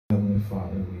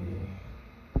Father,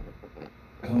 we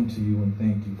come to you and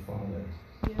thank you, Father.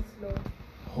 Yes, Lord.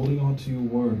 Holding on to your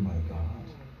word, my God.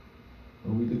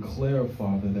 Lord, we declare,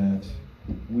 Father, that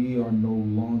we are no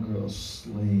longer a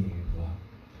slave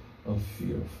of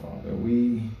fear, Father.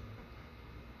 We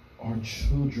are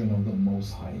children of the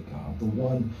Most High God, the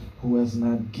one who has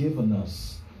not given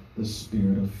us the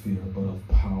spirit of fear, but of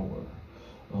power,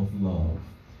 of love,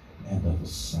 and of a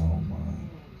sound mind.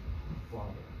 Father,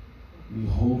 we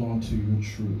hold on to your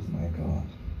truth, my God.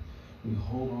 We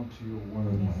hold on to your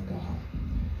word, my God.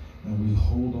 And we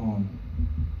hold on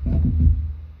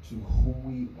to who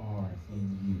we are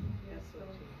in you. Yes,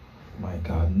 Lord. My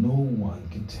God, no one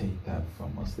can take that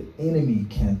from us. The enemy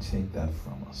can't take that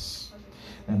from us.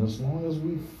 And as long as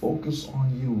we focus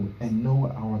on you and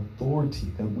know our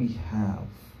authority that we have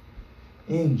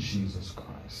in Jesus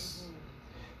Christ,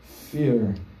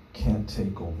 fear can't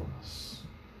take over us.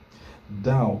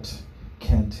 Doubt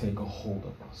can't take a hold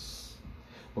of us.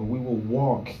 But we will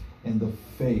walk in the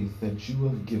faith that you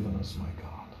have given us, my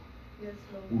God. Yes,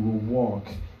 Lord. We will walk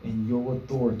in your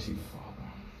authority, Father.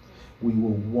 We will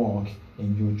walk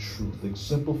in your truth,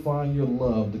 exemplifying your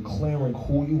love, declaring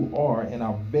who you are in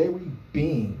our very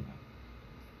being.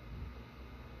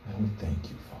 And we thank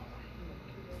you, Father.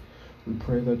 We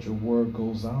pray that your word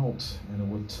goes out and it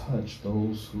will touch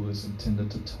those who it's intended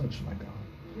to touch, my God.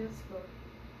 Yes, Lord.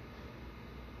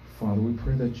 Father, we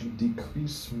pray that you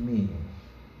decrease me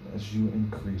as you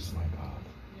increase, my God.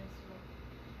 Yes,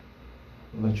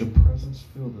 Lord. Let your presence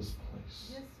fill this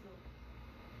place. Yes,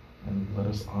 Lord. And let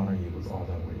us honor you with all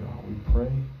that we are. We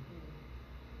pray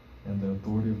in the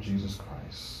authority of Jesus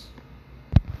Christ.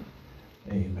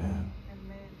 Amen. Amen.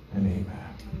 And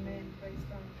amen. Amen. Praise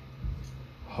God.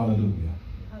 Hallelujah.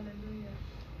 Hallelujah.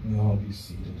 May all be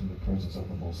seated in the presence of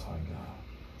the Most High God.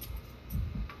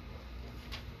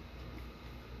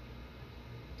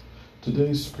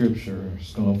 Today's scripture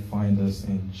is going to find us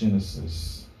in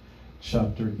Genesis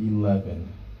chapter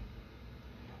 11,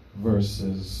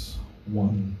 verses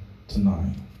 1 to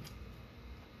 9.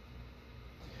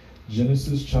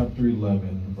 Genesis chapter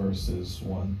 11, verses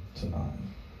 1 to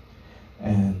 9.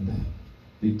 And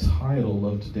the title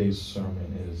of today's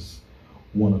sermon is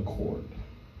One Accord.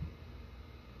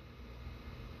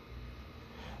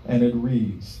 And it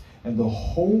reads, "And the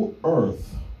whole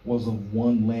earth was of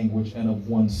one language and of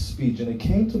one speech. And it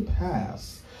came to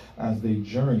pass, as they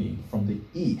journeyed from the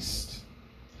east,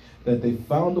 that they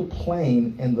found a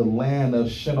plain in the land of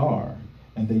Shinar,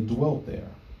 and they dwelt there.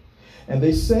 And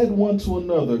they said one to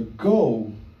another,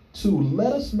 Go to,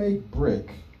 let us make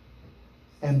brick,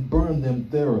 and burn them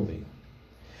thoroughly.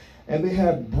 And they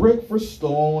had brick for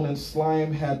stone, and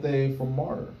slime had they for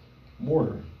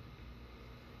mortar.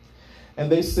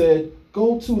 And they said,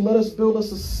 Go to, let us build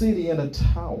us a city and a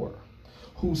tower,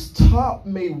 whose top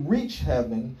may reach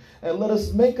heaven, and let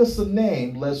us make us a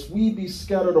name, lest we be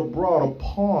scattered abroad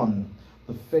upon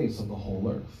the face of the whole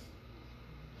earth.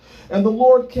 And the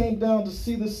Lord came down to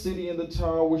see the city and the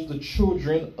tower which the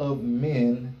children of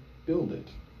men builded.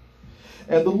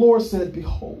 And the Lord said,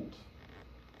 Behold,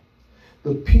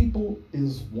 the people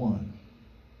is one.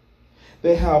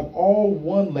 They have all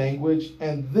one language,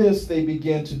 and this they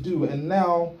began to do. And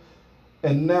now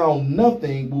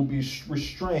nothing will be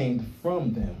restrained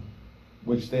from them,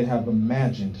 which they have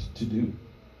imagined to do.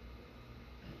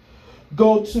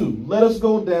 Go to, let us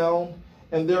go down,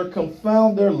 and there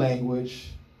confound their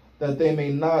language, that they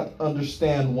may not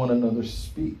understand one another's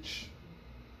speech.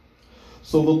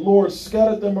 So the Lord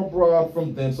scattered them abroad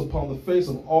from thence upon the face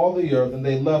of all the earth, and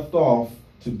they left off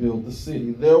to build the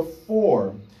city.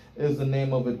 Therefore is the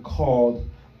name of it called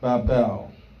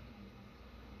Babel,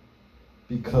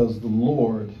 because the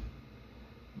Lord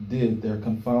did there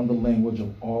confound the language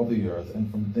of all the earth,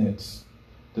 and from thence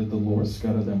did the Lord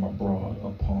scatter them abroad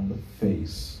upon the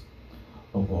face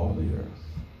of all the earth.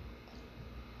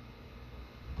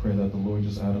 Pray that the Lord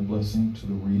just add a blessing to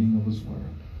the reading of his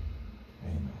word.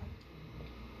 Amen.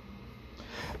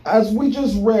 As we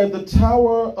just read, the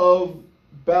Tower of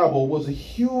Babel was a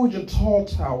huge and tall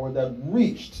tower that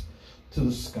reached to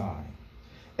the sky,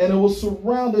 and it was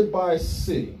surrounded by a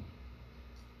city.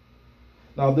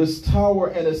 Now, this tower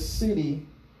and a city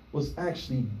was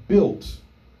actually built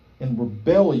in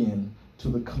rebellion to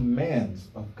the commands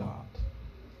of God.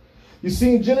 You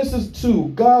see, in Genesis 2,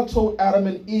 God told Adam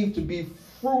and Eve to be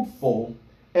fruitful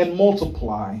and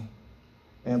multiply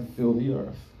and fill the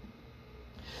earth.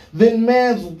 Then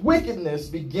man's wickedness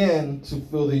began to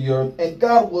fill the earth, and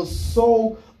God was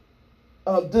so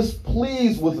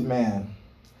displeased with man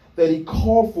that he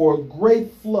called for a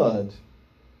great flood,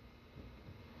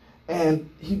 and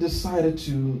he decided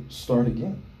to start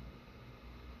again.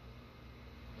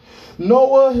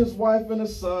 Noah, his wife, and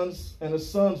his sons'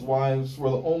 wives were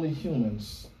the only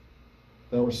humans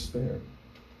that were spared.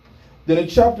 Then in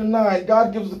chapter 9,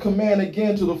 God gives the command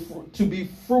again to be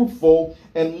fruitful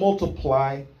and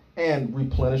multiply and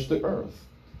replenish the earth.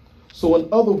 So in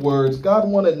other words, God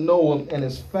wanted Noah and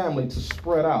his family to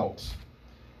spread out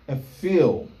and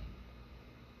fill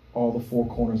all the four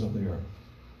corners of the earth.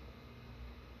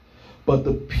 But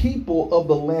the people of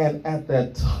the land at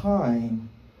that time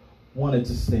wanted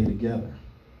to stay together.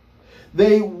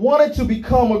 They wanted to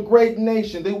become a great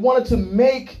nation. They wanted to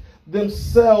make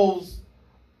themselves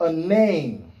a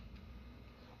name,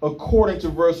 according to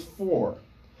verse 4.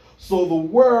 So the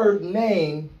word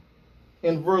name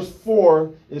in verse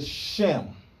 4 is Shem.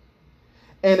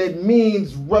 And it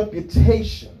means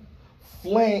reputation,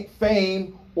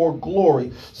 fame, or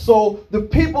glory. So the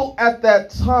people at that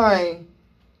time,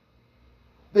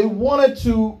 they wanted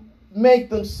to make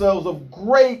themselves of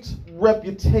great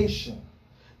reputation.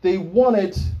 They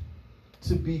wanted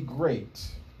to be great.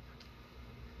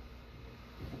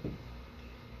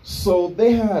 So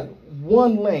they had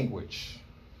one language.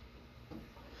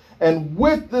 And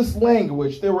with this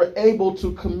language, they were able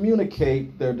to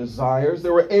communicate their desires. They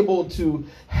were able to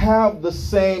have the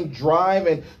same drive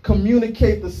and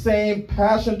communicate the same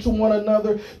passion to one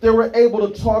another. They were able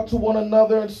to talk to one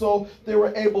another. And so they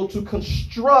were able to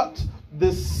construct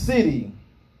this city,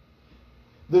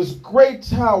 this great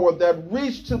tower that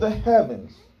reached to the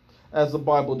heavens, as the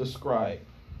Bible described.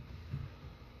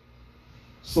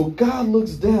 So God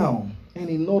looks down and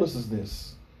he notices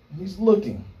this. He's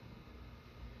looking.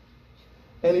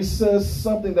 And he says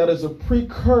something that is a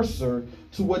precursor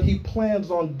to what he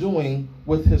plans on doing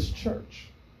with his church.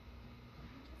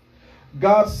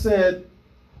 God said,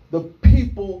 the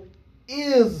people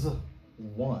is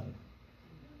one.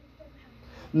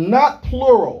 Not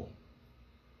plural.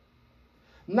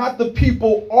 Not the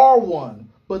people are one,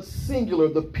 but singular.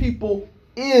 The people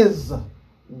is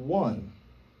one.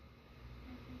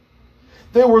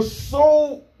 They were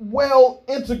so well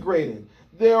integrated.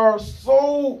 They are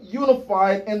so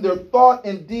unified in their thought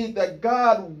and deed that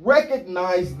God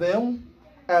recognized them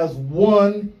as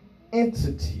one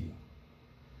entity.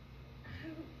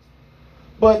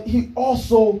 But he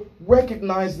also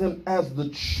recognized them as the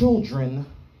children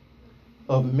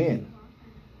of men.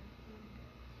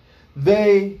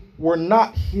 They were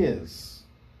not his.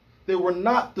 They were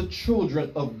not the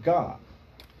children of God.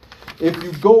 If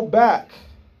you go back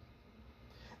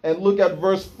and look at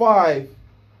verse 5,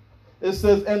 it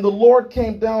says, and the Lord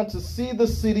came down to see the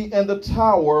city and the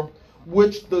tower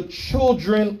which the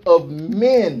children of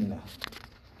men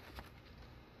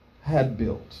had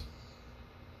built.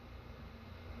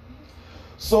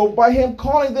 So by him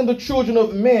calling them the children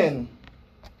of men,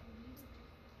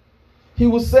 he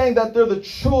was saying that they're the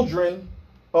children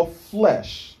of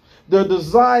flesh. Their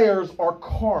desires are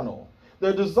carnal.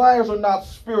 Their desires are not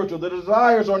spiritual. Their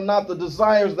desires are not the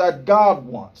desires that God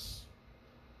wants.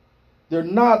 They're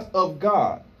not of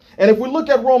God. And if we look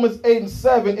at Romans 8 and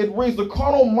 7, it reads, the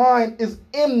carnal mind is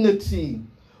enmity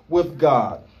with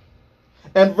God.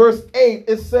 And verse 8,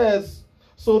 it says,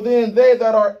 so then they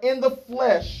that are in the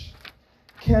flesh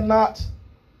cannot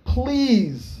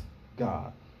please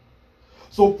God.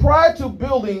 So prior to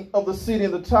building of the city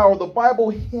and the tower, the Bible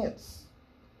hints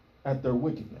at their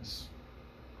wickedness.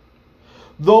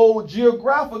 Though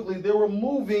geographically they were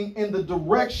moving in the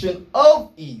direction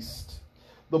of east,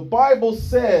 the Bible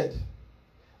said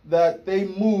that they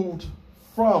moved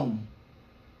from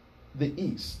the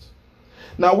east.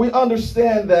 Now we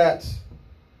understand that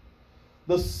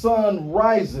the sun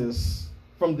rises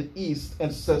from the east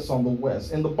and sets on the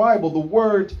west. In the Bible, the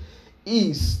word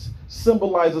east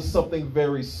symbolizes something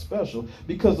very special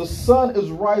because the sun is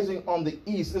rising on the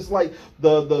east. It's like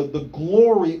the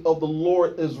glory of the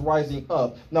Lord is rising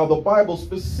up. Now the Bible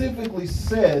specifically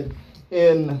said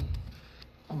in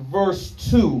verse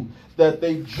 2 that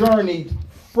they journeyed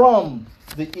from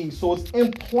the east. So it's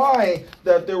implying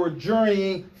that they were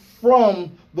journeying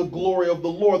from the glory of the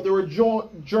Lord. They were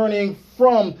journeying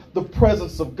from the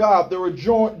presence of God. They were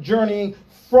journeying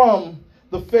from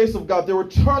the face of God. They were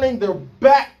turning their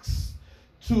backs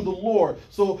to the Lord.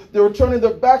 So they were turning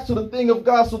their backs to the thing of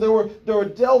God. So they were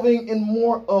delving in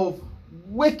more of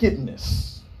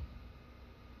wickedness.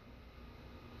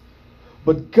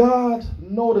 But God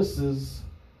notices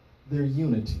their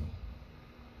unity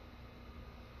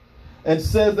and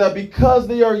says that because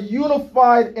they are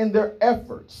unified in their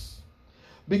efforts,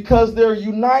 because they're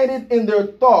united in their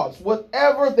thoughts,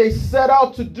 whatever they set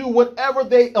out to do, whatever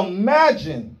they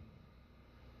imagine,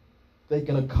 they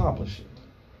can accomplish it.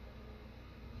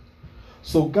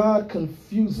 So God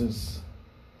confuses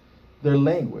their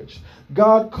language.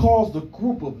 God caused a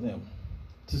group of them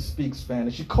to speak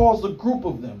Spanish. He caused a group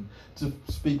of them to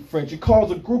speak French. He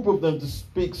caused a group of them to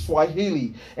speak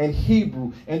Swahili and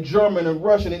Hebrew and German and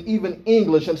Russian and even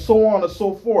English and so on and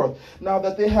so forth. Now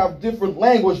that they have different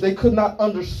language, they could not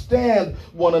understand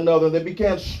one another. They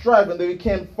began striving. They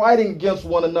began fighting against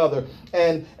one another.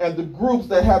 And the groups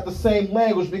that had the same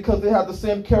language, because they had the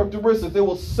same characteristics, they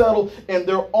would settle in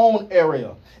their own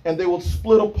area and they would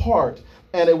split apart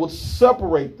and it would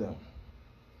separate them.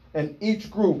 And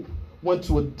each group went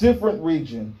to a different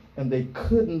region and they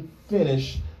couldn't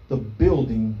finish the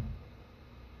building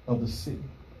of the city.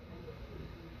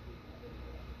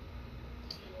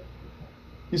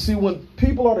 You see, when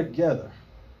people are together,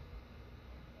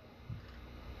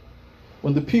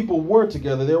 when the people were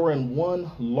together, they were in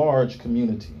one large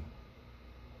community.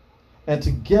 And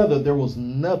together there was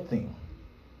nothing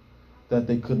that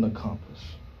they couldn't accomplish.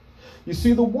 You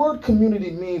see, the word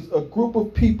community means a group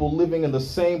of people living in the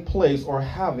same place or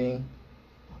having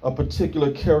a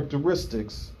particular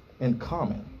characteristics in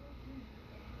common.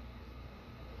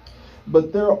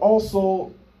 But there are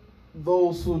also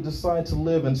those who decide to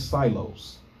live in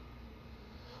silos.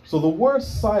 So the word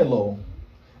silo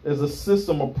is a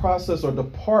system or process or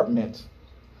department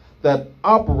that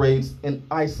operates in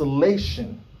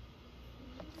isolation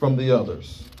from the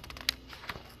others.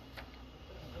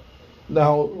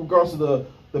 Now, in regards to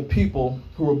the people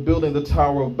who were building the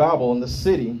Tower of Babel in the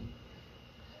city,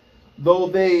 though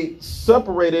they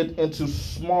separated into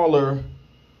smaller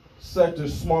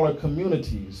sectors, smaller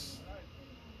communities,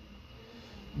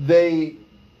 they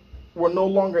were no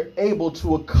longer able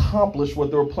to accomplish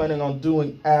what they were planning on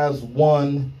doing as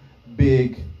one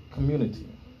big community.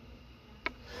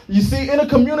 You see, in a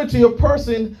community, a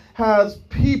person has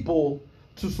people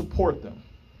to support them.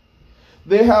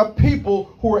 They have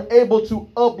people who are able to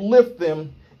uplift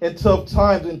them in tough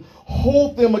times and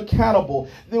hold them accountable.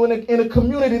 In a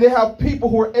community, they have people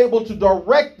who are able to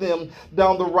direct them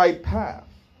down the right path.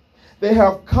 They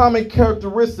have common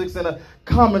characteristics and a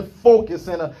common focus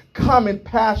and a common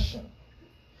passion.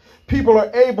 People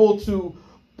are able to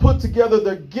put together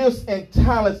their gifts and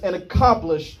talents and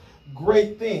accomplish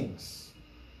great things.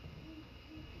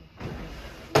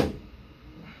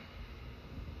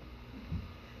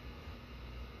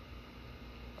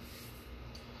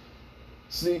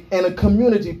 See, in a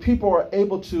community, people are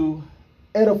able to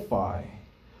edify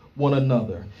one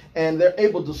another. And they're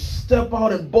able to step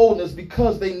out in boldness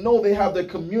because they know they have their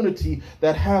community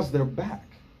that has their back.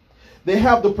 They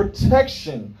have the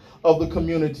protection of the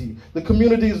community. The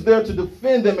community is there to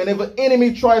defend them. And if an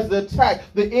enemy tries to attack,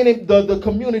 the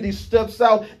community steps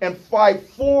out and fight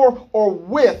for or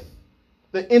with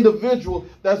the individual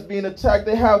that's being attacked.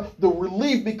 They have the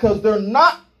relief because they're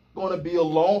not going to be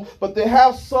alone, but they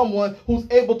have someone who's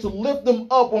able to lift them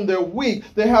up when they're weak.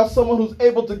 They have someone who's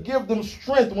able to give them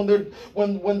strength when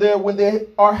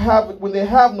they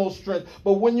have no strength.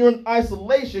 But when you're in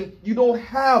isolation, you don't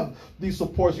have these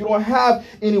supports. You don't have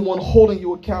anyone holding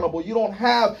you accountable. You don't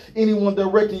have anyone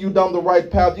directing you down the right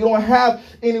path. You don't have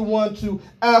anyone to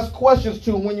ask questions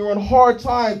to when you're in hard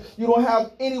times. You don't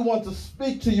have anyone to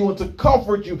speak to you and to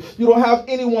comfort you. You don't have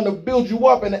anyone to build you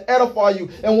up and to edify you.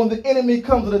 And when the enemy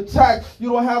comes to attack, you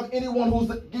don't have anyone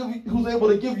who's able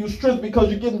to give you strength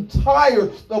because you're getting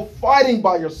tired of fighting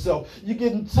by yourself. You're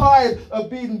getting tired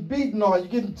of being beaten on.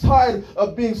 You're getting tired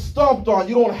of being stomped on.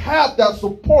 You don't have that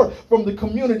support from the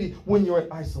community when you're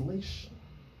in isolation.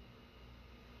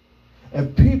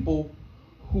 And people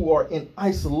who are in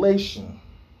isolation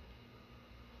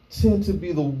tend to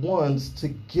be the ones to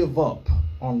give up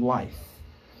on life.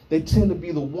 They tend to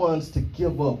be the ones to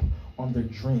give up on their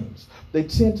dreams. They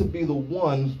tend to be the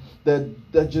ones that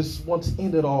just want to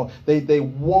end it all. They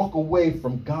walk away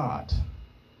from God.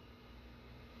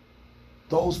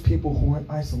 Those people who are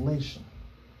in isolation.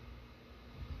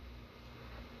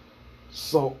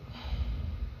 So,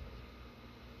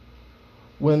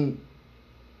 when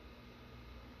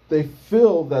they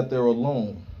feel that they're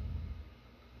alone,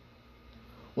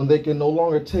 when they can no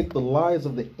longer take the lies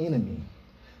of the enemy,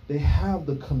 they have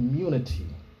the community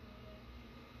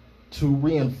to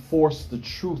reinforce the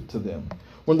truth to them.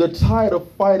 When they're tired of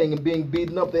fighting and being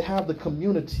beaten up, they have the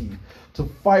community to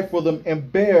fight for them and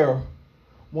bear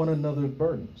one another's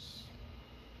burdens.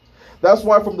 That's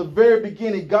why from the very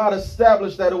beginning, God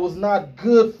established that it was not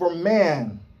good for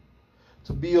man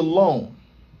to be alone.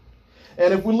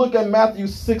 And if we look at Matthew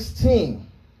 16,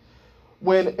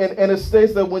 and it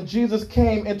states that when Jesus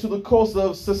came into the coast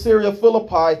of Caesarea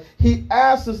Philippi, he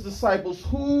asked his disciples,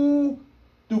 "Who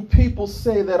do people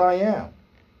say that I am?"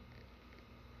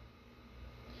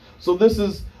 So this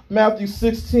is Matthew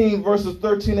 16, verses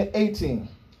 13 and 18.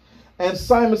 And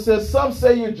Simon says, some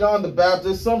say you're John the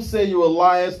Baptist, some say you're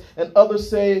Elias, and others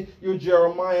say you're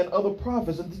Jeremiah and other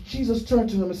prophets. And Jesus turned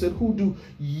to him and said, who do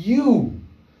you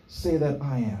say that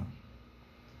I am?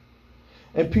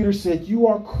 And Peter said, you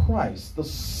are Christ, the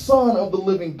Son of the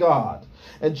living God.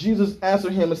 And Jesus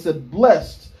answered him and said,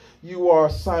 blessed you are,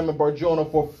 Simon Bar-Jonah,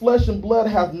 for flesh and blood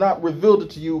hath not revealed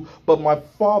it to you, but my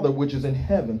Father which is in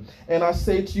heaven. And I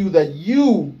say to you that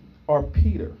you are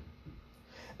Peter.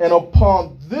 And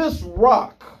upon this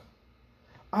rock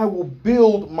I will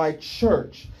build my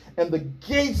church, and the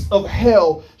gates of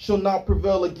hell shall not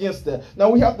prevail against it. Now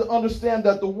we have to understand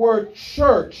that the word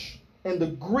church in the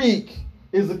Greek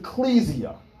is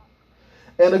ecclesia.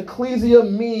 And ecclesia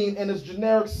means, in its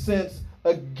generic sense,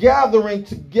 a gathering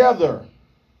together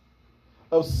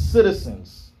of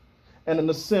citizens and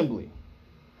an assembly.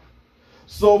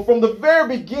 So from the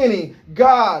very beginning,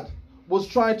 God was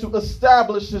trying to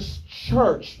establish his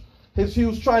church. He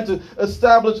was trying to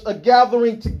establish a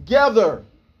gathering together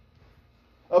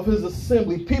of his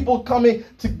assembly. People coming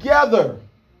together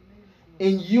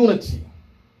in unity.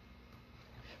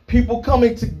 People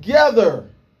coming together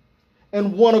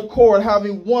in one accord,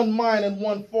 having one mind and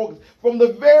one focus. From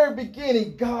the very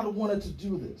beginning, God wanted to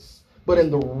do this, but in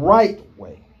the right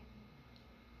way.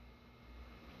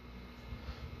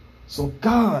 So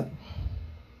God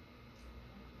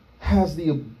has the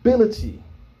ability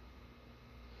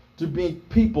to bring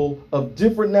people of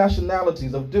different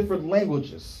nationalities, of different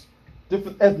languages,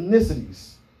 different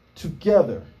ethnicities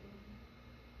together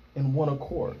in one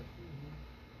accord.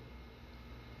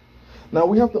 Now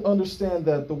we have to understand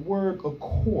that the word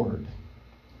accord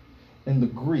in the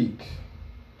Greek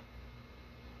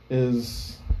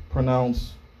is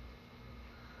pronounced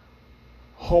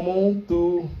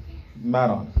homothumaton,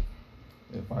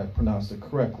 if I pronounced it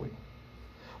correctly.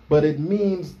 But it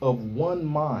means of one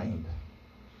mind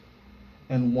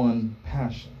and one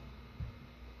passion.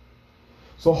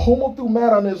 So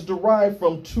homothumaton is derived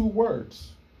from two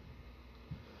words.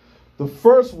 The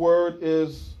first word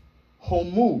is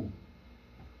homu,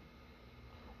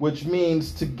 which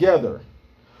means together,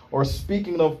 or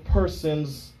speaking of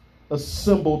persons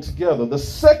assembled together. The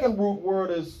second root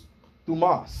word is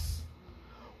thumas,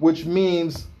 which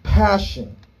means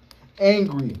passion,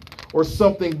 angry, or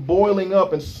something boiling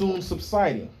up and soon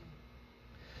subsiding.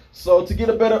 So to get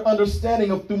a better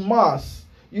understanding of thumas,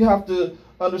 you have to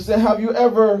understand, have you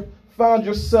ever found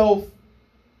yourself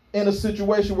in a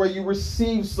situation where you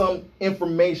received some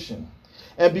information?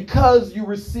 And because you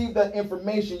received that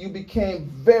information, you became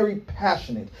very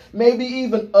passionate, maybe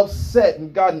even upset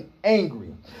and gotten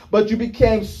angry. But you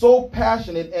became so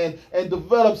passionate and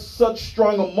developed such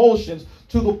strong emotions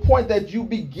to the point that you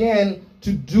began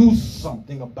to do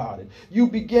something about it. You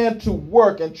began to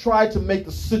work and try to make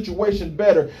the situation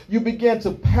better. You began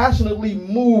to passionately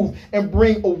move and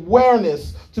bring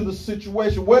awareness to the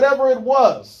situation, whatever it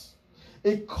was.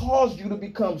 It caused you to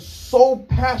become so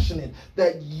passionate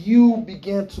that you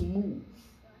began to move.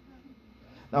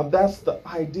 Now that's the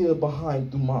idea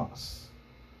behind thumas.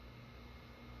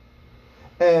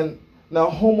 And now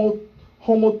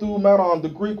homothumaton, the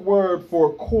Greek word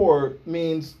for accord,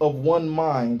 means of one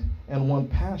mind and one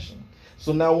passion.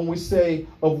 So now when we say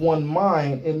of one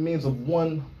mind, it means of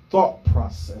one thought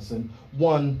process and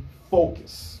one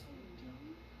focus.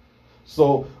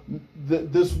 So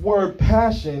this word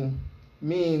passion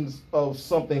means of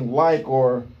something like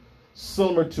or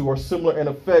similar to or similar in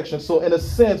affection. So in a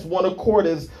sense, one accord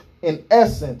is, in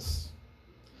essence,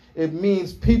 it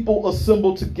means people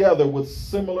assembled together with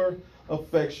similar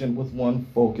affection, with one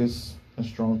focus and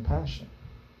strong passion.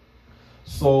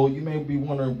 So you may be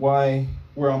wondering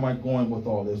where am I going with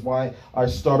all this? Why I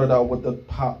started out with the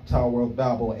Tower of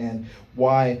Babel, and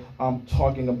why I'm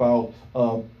talking about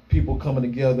people coming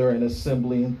together and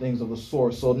assembly and things of the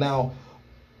sort. So now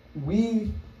we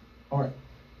are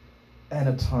at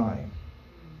a time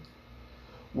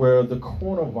where the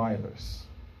coronavirus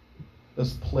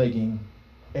is plaguing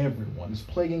everyone. It's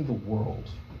plaguing the world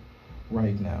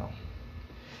right now.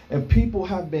 And people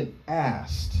have been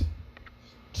asked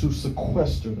to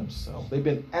sequester themselves. They've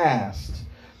been asked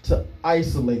to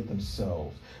isolate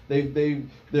themselves. They're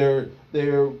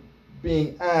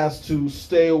being asked to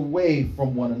stay away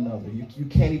from one another. You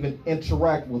can't even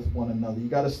interact with one another. You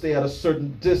got to stay at a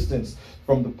certain distance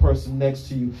from the person next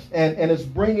to you. And it's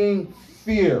bringing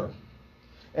fear,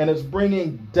 and it's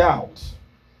bringing doubt,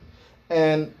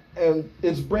 and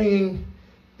it's bringing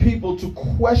people to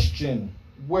question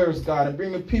where's God, and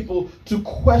bringing people to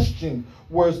question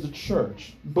where's the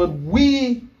church. But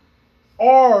we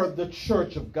are the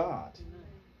church of God.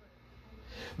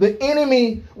 The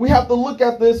enemy, we have to look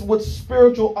at this with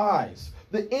spiritual eyes.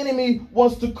 the enemy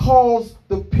wants to cause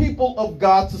the people of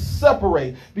God to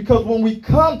separate. Because when we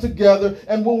come together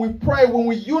and when we pray, when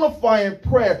we unify in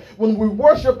prayer, when we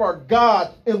worship our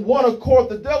God in one accord,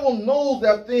 the devil knows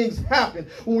that things happen.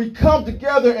 When we come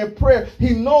together in prayer,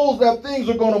 he knows that things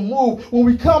are going to move. When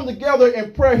we come together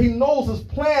in prayer, he knows his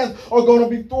plans are going to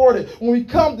be thwarted. When we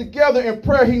come together in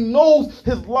prayer, he knows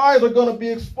his lies are going to be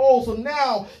exposed. So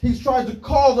now he's trying to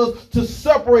cause us to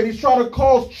separate. He's trying to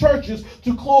cause churches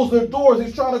to close their doors.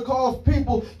 He's trying to cause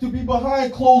people to be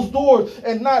behind closed doors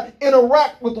and not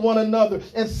interact with one another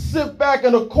and sit back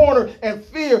in a corner and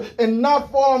fear and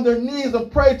not fall on their knees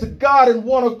and pray to God in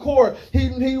one accord. He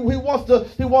wants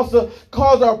to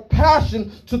cause our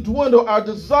passion to dwindle, our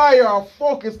desire, our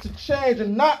focus to change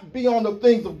and not be on the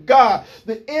things of God.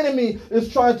 The enemy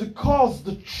is trying to cause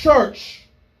the church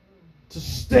to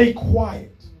stay quiet.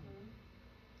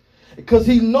 Because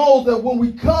he knows that when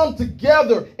we come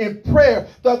together in prayer,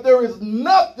 that there is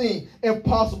nothing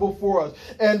impossible for us.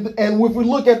 And if we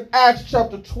look at Acts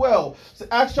chapter 12, so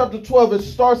Acts chapter 12, it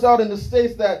starts out in the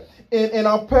states that, and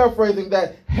I'm paraphrasing,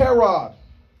 that Herod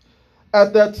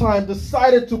at that time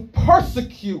decided to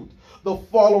persecute the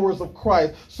followers of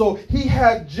Christ. So he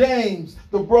had James,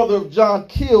 the brother of John,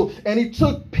 killed, and he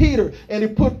took Peter and he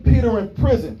put Peter in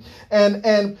prison.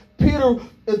 And Peter,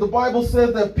 the Bible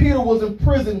says that Peter was in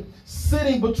prison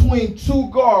sitting between two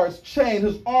guards, chained.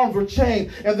 His arms were chained.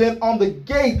 And then on the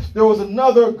gate, there was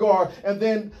another guard. And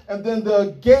then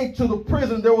the gate to the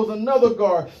prison, there was another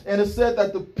guard. And it said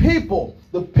that the people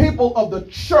of the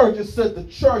church, it said the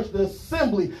church, the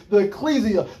assembly, the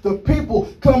ecclesia, the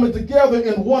people coming together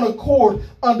in one accord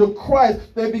under Christ,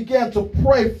 they began to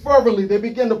pray fervently. They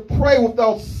began to pray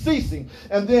without ceasing.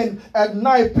 And then at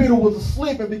night, Peter was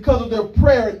asleep. And because of their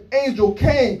prayer, an angel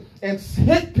came and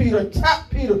hit Peter,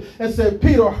 tapped Peter, and said,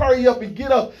 Peter, hurry up and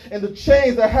get up. And the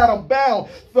chains that had him bound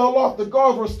fell off. The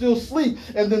guards were still asleep.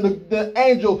 And then the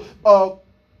angel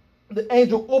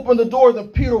opened the doors,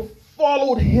 and Peter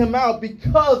followed him out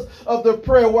because of their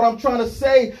prayer. What I'm trying to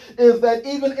say is that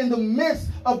even in the midst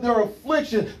of their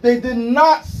affliction, they did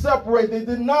not separate. They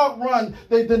did not run.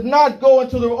 They did not go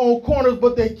into their own corners,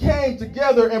 but they came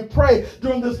together and prayed.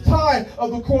 During this time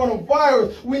of the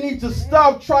coronavirus, we need to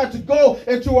stop trying to go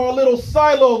into our little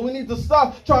silos. We need to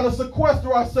stop trying to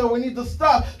sequester ourselves. We need to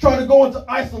stop trying to go into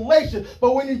isolation,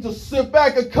 but we need to sit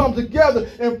back and come together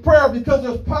in prayer, because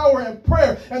there's power in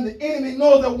prayer. And the enemy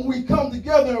knows that when we come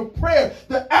together in prayer,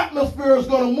 the atmosphere is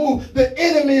going to move. The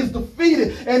enemy is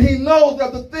defeated, and he knows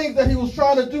that the things that he was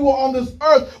trying to do on this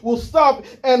earth will stop,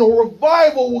 and a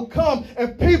revival will come,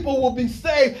 and people will be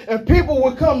saved, and people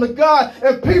will come to God,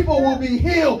 and people will be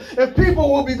healed, and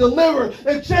people will be delivered,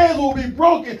 and chains will be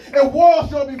broken, and walls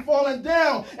shall be falling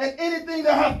down, and anything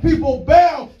that has people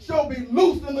bound shall be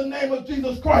loosed in the name of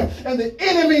Jesus Christ. And the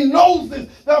enemy knows this.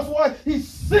 That's why he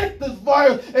sent this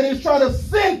virus, and he's trying to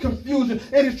send confusion,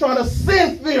 and he's trying to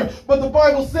send fear. But the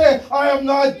Bible said, I have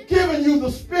not given you the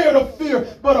spirit of fear,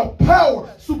 but of power,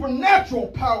 supernatural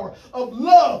power, of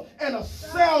love, and a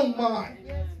sound mind.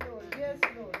 Yes, Lord. Yes,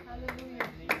 Lord. Hallelujah.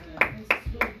 It's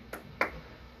true.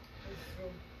 It's true.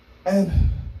 And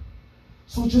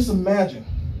so just imagine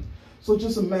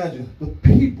the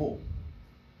people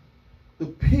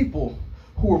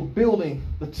who are building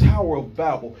the Tower of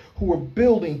Babel, who are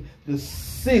building the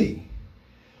city.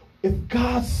 If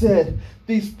God said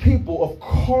these people of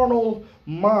carnal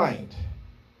mind,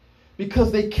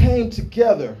 because they came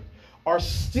together, are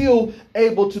still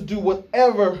able to do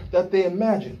whatever that they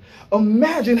imagine.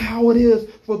 Imagine how it is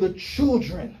for the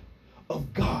children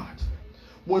of God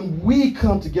when we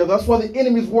come together. That's why the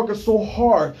enemy is working so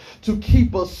hard to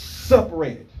keep us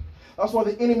separated. That's why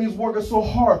the enemy is working so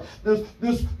hard.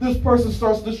 This person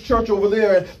starts this church over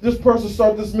there, and this person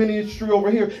starts this ministry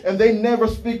over here, and they never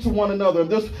speak to one another.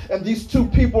 And these two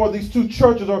people, or these two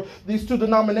churches, or these two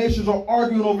denominations are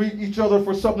arguing over each other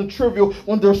for something trivial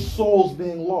when their soul's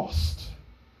being lost.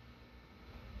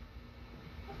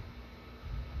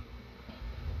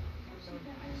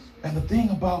 And the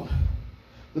thing about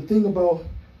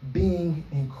being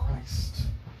in Christ,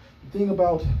 the thing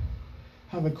about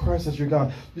having Christ as your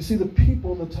God. You see, the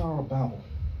people in the Tower of Babel,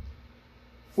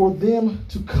 for them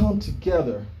to come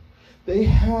together, they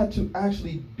had to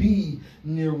actually be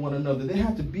near one another. They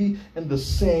had to be in the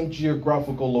same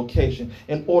geographical location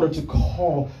in order to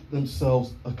call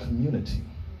themselves a community.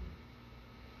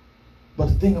 But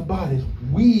the thing about it,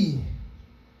 we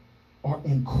are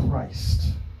in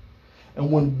Christ. And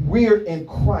when we're in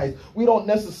Christ, we don't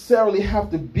necessarily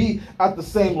have to be at the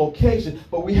same location,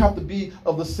 but we have to be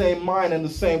of the same mind and the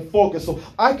same focus. So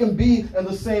I can be in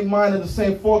the same mind and the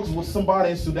same focus with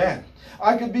somebody in Sudan.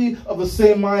 I could be of the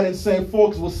same mind and same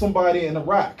focus with somebody in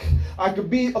Iraq. I could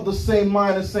be of the same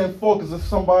mind and same focus with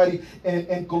somebody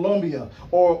in Colombia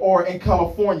or in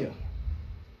California.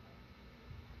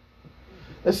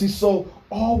 And see, so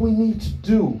all we need to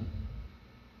do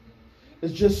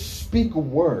is just speak a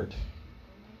word.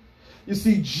 You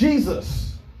see,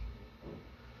 Jesus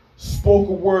spoke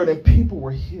a word and people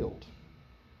were healed.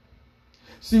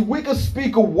 See, we could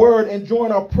speak a word and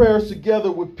join our prayers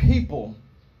together with people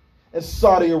in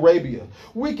Saudi Arabia.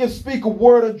 We can speak a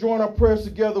word and join our prayers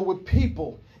together with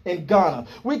people in Ghana.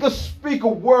 We could speak a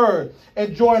word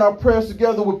and join our prayers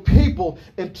together with people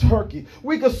in Turkey.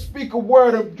 We could speak a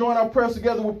word and join our prayers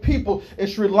together with people in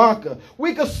Sri Lanka.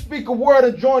 We could speak a word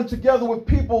and join our prayers together with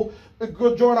people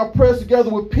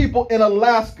in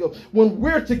Alaska. When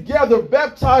we're together,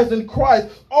 baptized in Christ,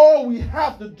 all we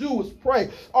have to do is pray.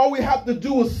 All we have to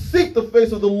do is seek the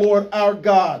face of the Lord our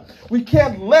God. We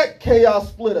can't let chaos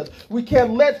split us. We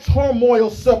can't let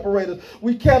turmoil separate us.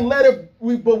 We can't let it,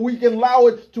 but we can allow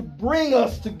it to bring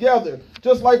us together.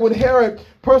 Just like when Herod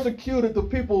persecuted the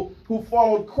people who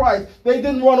followed Christ, they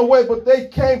didn't run away, but they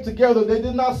came together. They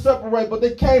did not separate, but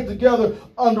they came together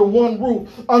under one roof,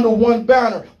 under one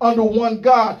banner, under one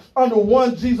God, under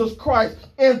one Jesus Christ,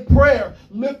 in prayer,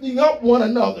 lifting up one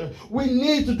another. We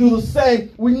need to do the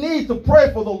same. We need to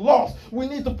pray for the lost. We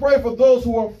need to pray for those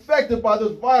who are affected by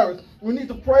this virus. We need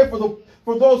to pray for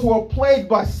those who are plagued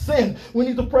by sin. We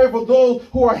need to pray for those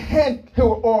who are handcuffed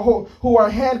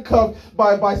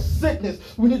by sickness.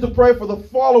 We need to pray for the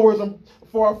followers and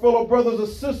for our fellow brothers and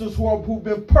sisters who've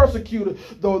been persecuted,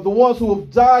 the ones who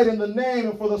have died in the name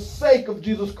and for the sake of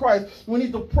Jesus Christ. We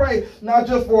need to pray not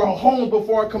just for our homes, but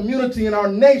for our community and our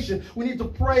nation. We need to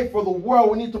pray for the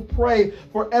world. We need to pray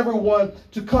for everyone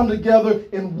to come together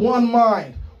in one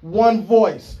mind, one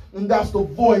voice, and that's the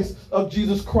voice of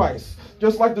Jesus Christ.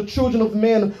 Just like the children of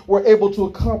men were able to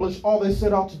accomplish all they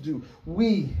set out to do,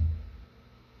 we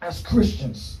as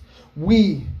Christians,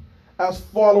 we as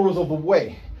followers of the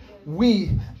way, we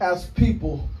as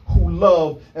people who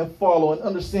love and follow and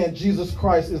understand Jesus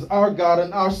Christ is our God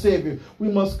and our Savior, we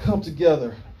must come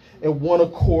together in one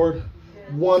accord,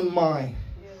 one mind,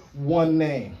 one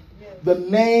name. The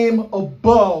name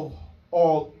above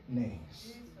all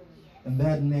names. And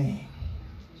that name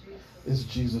is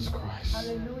Jesus Christ.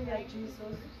 Hallelujah,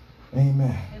 Jesus.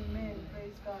 Amen. Amen.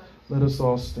 Praise God. Let us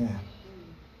all stand.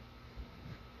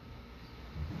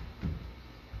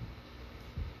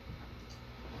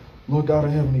 Lord God,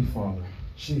 our Heavenly Father,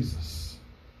 Jesus,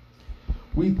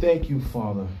 we thank you,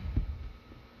 Father,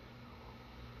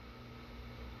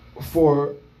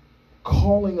 for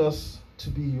calling us to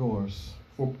be yours,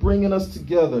 for bringing us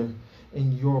together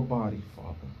in your body,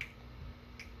 Father.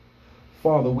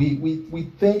 Father, we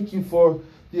thank you for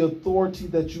the authority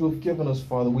that you have given us,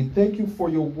 Father. We thank you for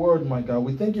your word, my God.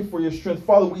 We thank you for your strength.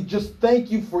 Father, we just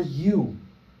thank you for you.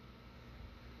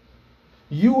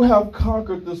 You have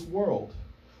conquered this world.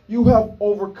 You have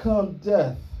overcome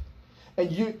death.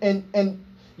 And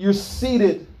you're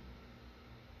seated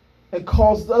and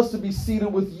caused us to be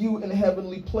seated with you in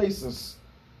heavenly places.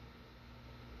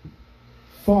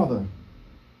 Father,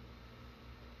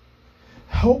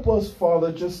 help us,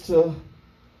 Father, just to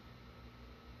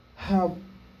have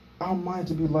our mind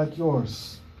to be like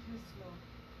yours.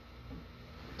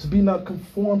 To be not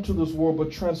conformed to this world,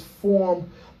 but transformed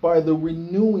by the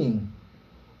renewing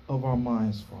of our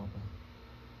minds, Father.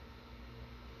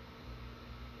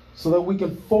 So that we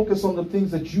can focus on the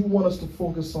things that you want us to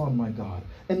focus on, my God.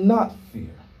 And not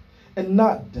fear. And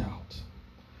not doubt,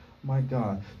 my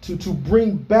God. To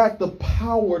bring back the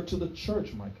power to the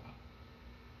church, my God.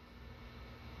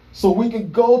 So we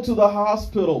can go to the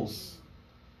hospitals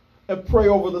and pray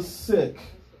over the sick.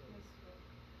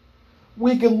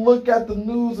 We can look at the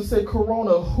news and say,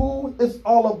 Corona, who is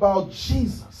all about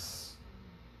Jesus?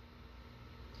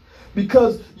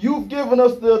 Because you've given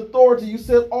us the authority. You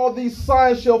said all these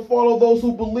signs shall follow those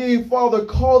who believe. Father,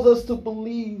 cause us to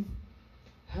believe.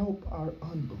 Help our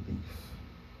unbelief.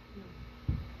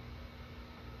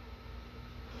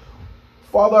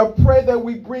 Father, I pray that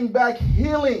we bring back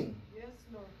healing. Yes,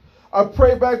 Lord. I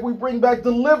pray we bring back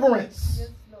deliverance. Yes,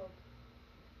 Lord.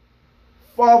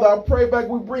 Father, I pray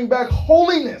we bring back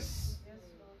holiness. Yes,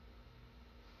 Lord.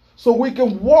 So we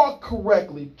can walk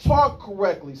correctly, talk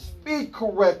correctly, speak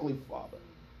correctly, Father.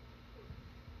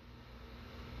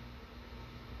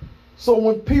 So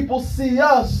when people see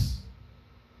us,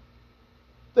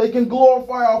 they can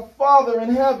glorify our Father in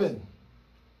heaven.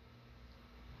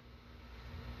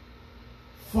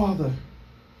 Father,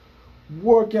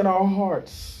 work in our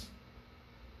hearts.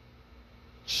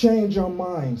 Change our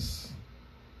minds.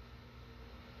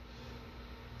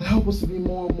 Help us to be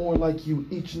more and more like you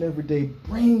each and every day.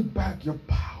 Bring back your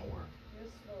power.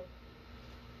 Yes, Lord.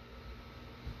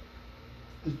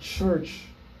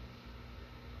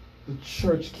 The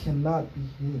church cannot be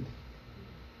hid.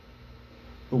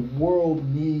 The world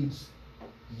needs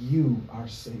you, our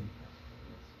Savior.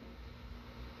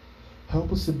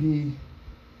 Help us to be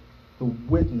the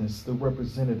witness, the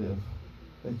representative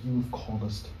that you've called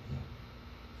us to be.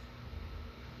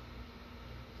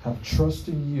 Have trust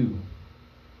in you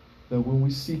that when we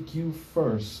seek you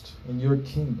first in your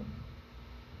kingdom,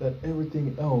 that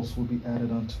everything else will be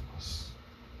added unto us.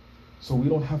 So we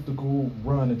don't have to go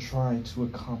run and try to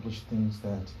accomplish things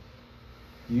that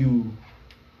you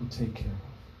will take care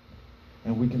of.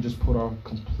 And we can just put our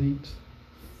complete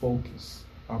focus,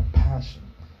 our passion,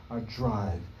 our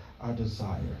drive, our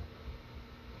desire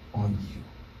on you.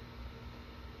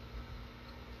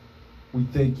 We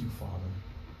thank you, Father.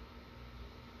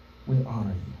 We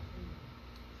honor you.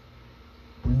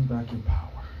 Bring back your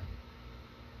power.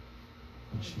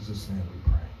 In Jesus' name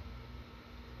we pray.